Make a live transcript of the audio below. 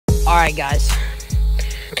Alright guys,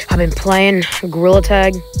 I've been playing Gorilla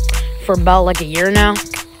Tag for about like a year now,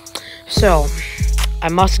 so I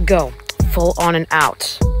must go full on and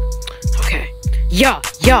out. Okay, yeah.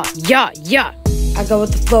 I go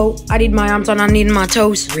with the flow, I need my arms on, I need my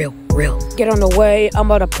toes. Real. Get on the way, I'm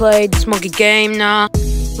about to play this monkey game now.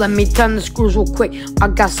 Let me turn the screws real quick. I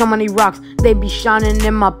got so many rocks, they be shining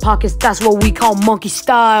in my pockets. That's what we call monkey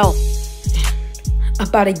style.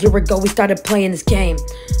 About a year ago, we started playing this game.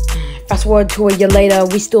 Fast forward to a year later,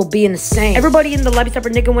 we still being the same. Everybody in the lobby type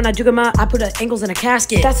of nigga, when I do them out, I put angles in a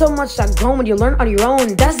casket. That's how much I've grown when you learn on your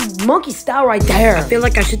own. That's monkey style right there. I feel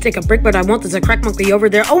like I should take a break, but I want there's a crack monkey over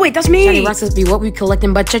there. Oh wait, that's me. Shiny rocks be what we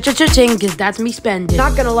collecting, but cha-cha-cha-ching, cause that's me spending.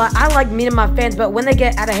 Not gonna lie, I like meeting my fans, but when they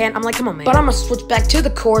get out of hand, I'm like, come on, man. But I'ma switch back to the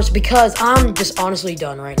chorus because I'm just honestly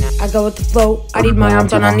done right now. I go with the flow, I need my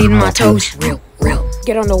arms on, I need my toes. Real.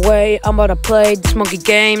 Get on the way, I'm about to play this monkey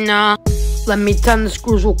game now. Let me turn the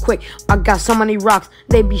screws real quick. I got so many rocks,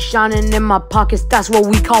 they be shining in my pockets. That's what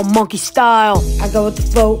we call monkey style. I go with the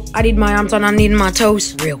flow, I need my arms on, I need my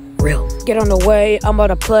toes. Real. Get on the way, I'm about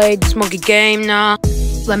to play this monkey game now.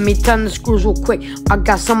 Let me turn the screws real quick. I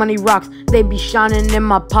got so many rocks, they be shining in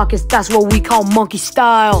my pockets. That's what we call monkey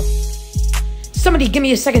style. Somebody give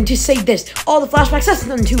me a second to say this. All the flashbacks, that's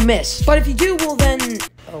nothing to miss. But if you do, well then...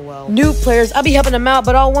 oh well. New players, I'll be helping them out,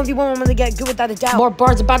 but all 1v1 I'm gonna get good without a doubt. More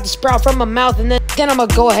bars about to sprout from my mouth, and then I'm gonna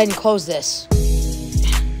go ahead and close this.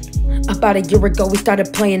 About a year ago, we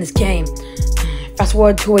started playing this game. Fast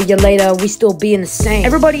forward to a year later, we still being the same.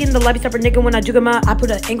 Everybody in the lobby type of nigga, when I do them out, I put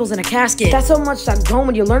angles in a casket. That's how much I've grown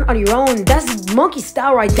when you learn on your own. That's monkey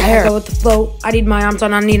style right there. I go with the flow, I need my arms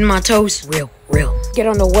on, I need my toes. Real. Get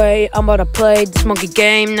on the way, I'm about to play this monkey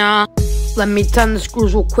game now. Let me turn the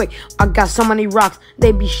screws real quick. I got so many rocks,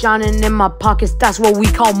 they be shining in my pockets. That's what we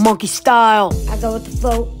call monkey style. I go with the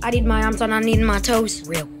flow, I need my arms on, I need my toes.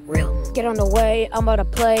 Real. Get on the way, I'm about to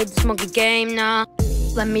play this monkey game now.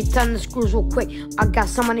 Let me turn the screws real quick. I got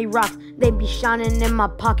so many rocks, they be shining in my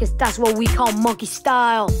pockets. That's what we call monkey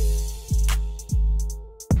style.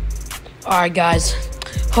 Alright guys,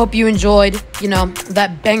 hope you enjoyed,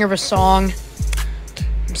 that banger of a song.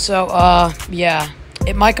 So, yeah.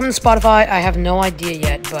 It might come to Spotify, I have no idea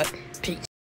yet, but